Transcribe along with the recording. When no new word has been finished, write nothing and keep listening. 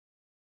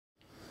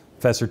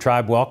Professor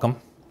Tribe, welcome.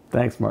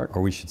 Thanks, Mark.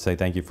 Or we should say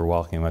thank you for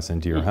welcoming us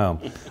into your home.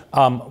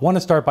 Want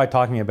to start by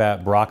talking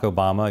about Barack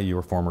Obama. You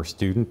were a former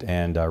student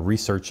and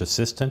research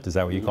assistant. Is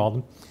that what you called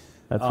him?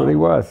 That's what he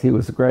was. He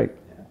was great.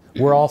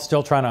 We're all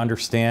still trying to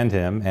understand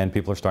him, and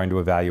people are starting to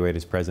evaluate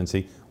his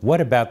presidency. What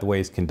about the way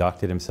he's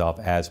conducted himself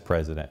as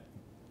president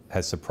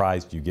has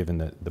surprised you, given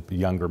the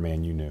younger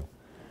man you knew?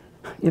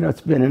 You know,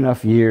 it's been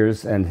enough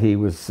years, and he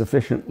was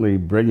sufficiently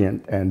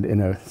brilliant and in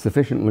a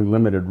sufficiently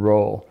limited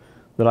role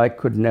that I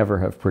could never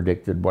have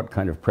predicted what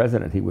kind of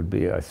president he would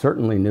be. I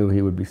certainly knew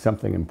he would be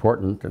something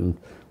important and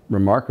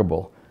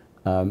remarkable,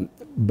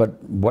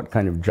 but what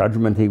kind of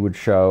judgment he would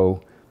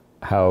show,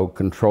 how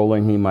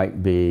controlling he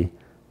might be,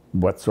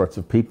 what sorts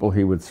of people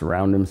he would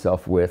surround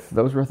himself with,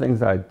 those were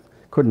things I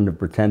couldn't have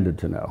pretended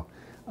to know.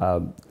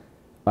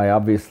 I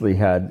obviously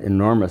had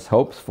enormous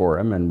hopes for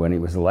him, and when he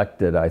was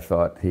elected, I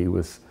thought he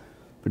was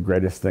the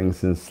greatest thing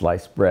since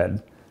sliced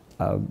bread.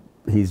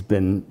 He's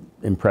been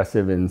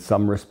impressive in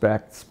some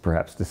respects,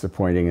 perhaps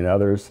disappointing in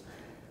others.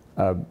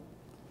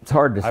 It's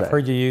hard to say. I've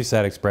heard you use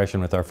that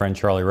expression with our friend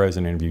Charlie Rose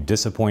in an interview,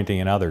 disappointing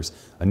in others.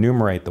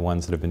 Enumerate the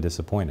ones that have been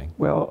disappointing.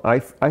 Well, I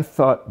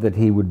thought that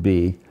he would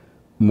be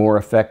more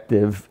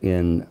effective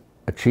in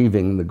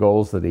achieving the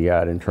goals that he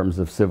had in terms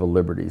of civil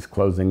liberties,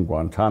 closing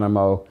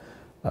Guantanamo,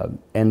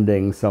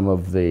 ending some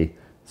of the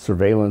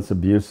surveillance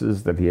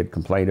abuses that he had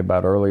complained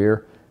about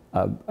earlier.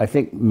 I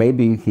think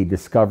maybe he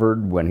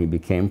discovered when he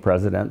became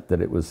president that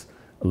it was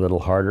a little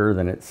harder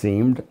than it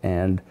seemed,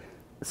 and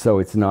so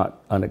it's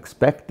not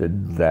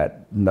unexpected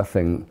that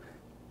nothing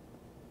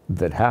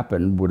that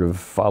happened would have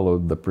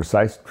followed the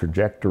precise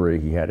trajectory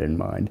he had in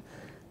mind.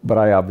 But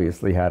I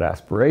obviously had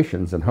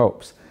aspirations and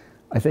hopes.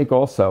 I think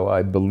also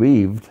I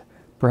believed,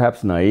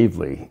 perhaps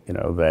naively, you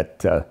know,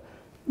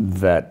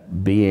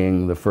 that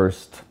being the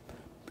first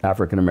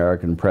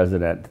African-American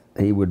president,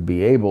 he would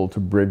be able to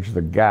bridge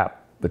the gap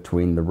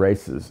between the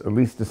races, at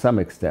least to some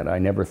extent. I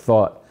never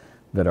thought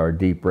that our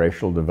deep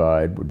racial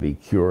divide would be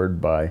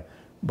cured by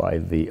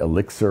the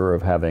elixir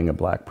of having a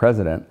black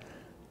president.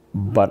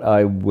 But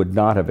I would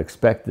not have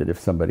expected, if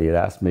somebody had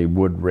asked me,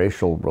 would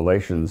racial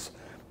relations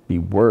be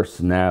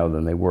worse now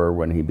than they were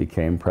when he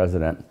became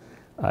president?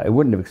 I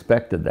wouldn't have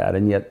expected that,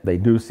 and yet they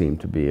do seem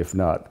to be, if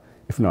not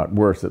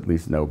worse, at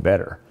least no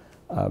better.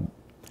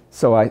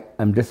 So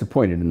I'm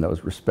disappointed in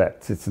those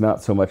respects. It's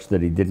not so much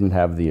that he didn't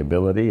have the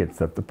ability, it's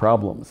that the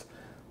problems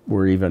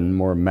were even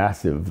more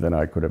massive than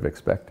I could have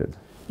expected.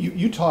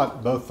 You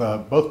taught both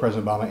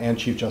President Obama and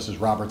Chief Justice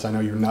Roberts. I know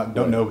you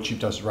don't know Chief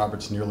Justice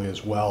Roberts nearly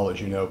as well as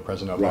you know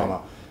President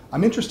Obama. Right.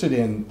 I'm interested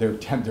in their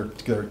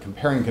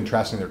comparing and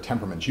contrasting their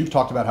temperaments. You've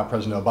talked about how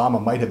President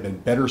Obama might have been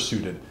better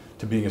suited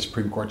to being a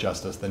Supreme Court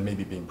justice than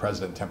maybe being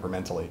president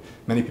temperamentally.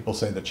 Many people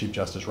say that Chief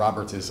Justice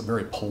Roberts is a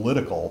very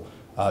political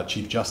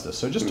Chief Justice.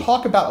 So just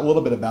talk about a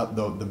little bit about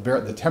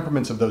the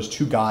temperaments of those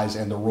two guys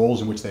and the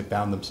roles in which they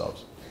found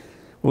themselves.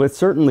 Well, it's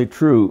certainly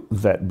true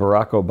that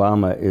Barack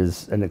Obama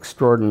is an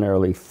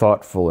extraordinarily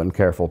thoughtful and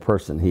careful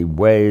person. He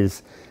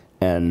weighs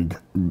and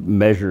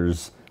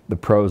measures the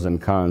pros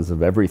and cons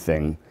of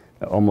everything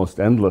almost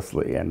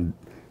endlessly. And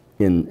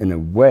in a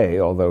way,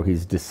 although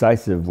he's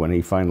decisive when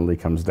he finally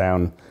comes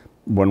down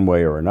one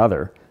way or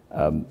another,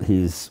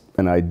 he's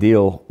an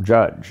ideal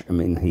judge. I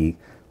mean, he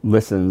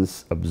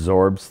listens,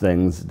 absorbs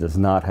things, does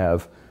not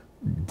have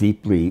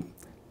deeply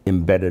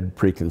embedded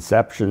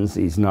preconceptions.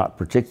 He's not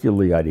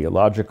particularly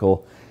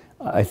ideological.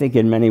 I think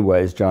in many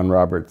ways John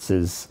Roberts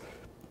is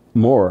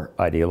more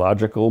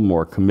ideological,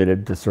 more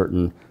committed to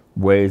certain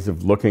ways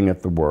of looking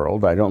at the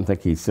world. I don't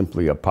think he's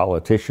simply a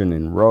politician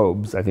in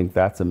robes. I think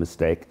that's a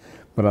mistake.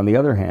 But on the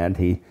other hand,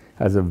 he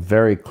has a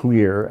very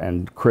clear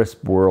and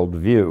crisp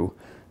worldview,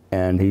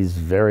 and he's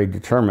very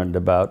determined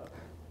about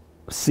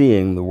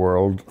seeing the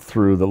world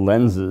through the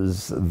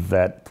lenses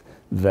that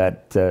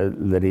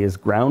he has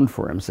ground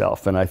for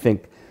himself. And I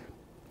think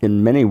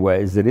in many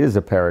ways it is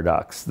a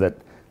paradox that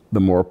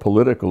the more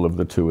political of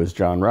the two is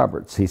John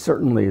Roberts. He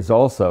certainly is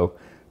also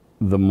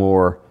the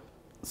more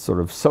sort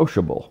of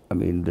sociable. I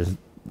mean, there's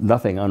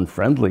nothing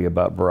unfriendly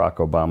about Barack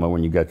Obama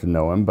when you get to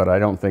know him, but I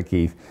don't think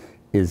he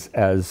is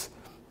as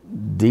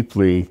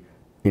deeply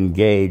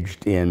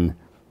engaged in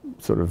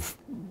sort of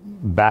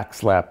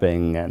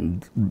backslapping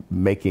and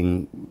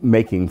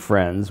making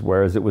friends,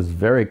 whereas it was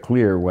very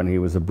clear when he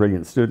was a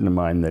brilliant student of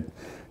mine that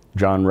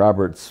John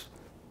Roberts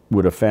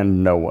would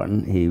offend no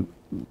one. He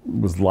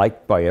was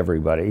liked by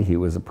everybody. He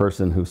was a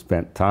person who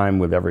spent time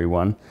with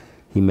everyone.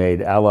 He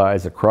made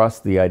allies across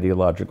the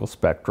ideological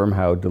spectrum.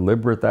 How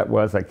deliberate that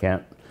was, I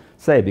can't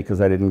say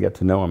because I didn't get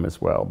to know him as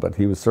well, but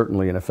he was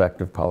certainly an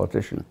effective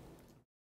politician.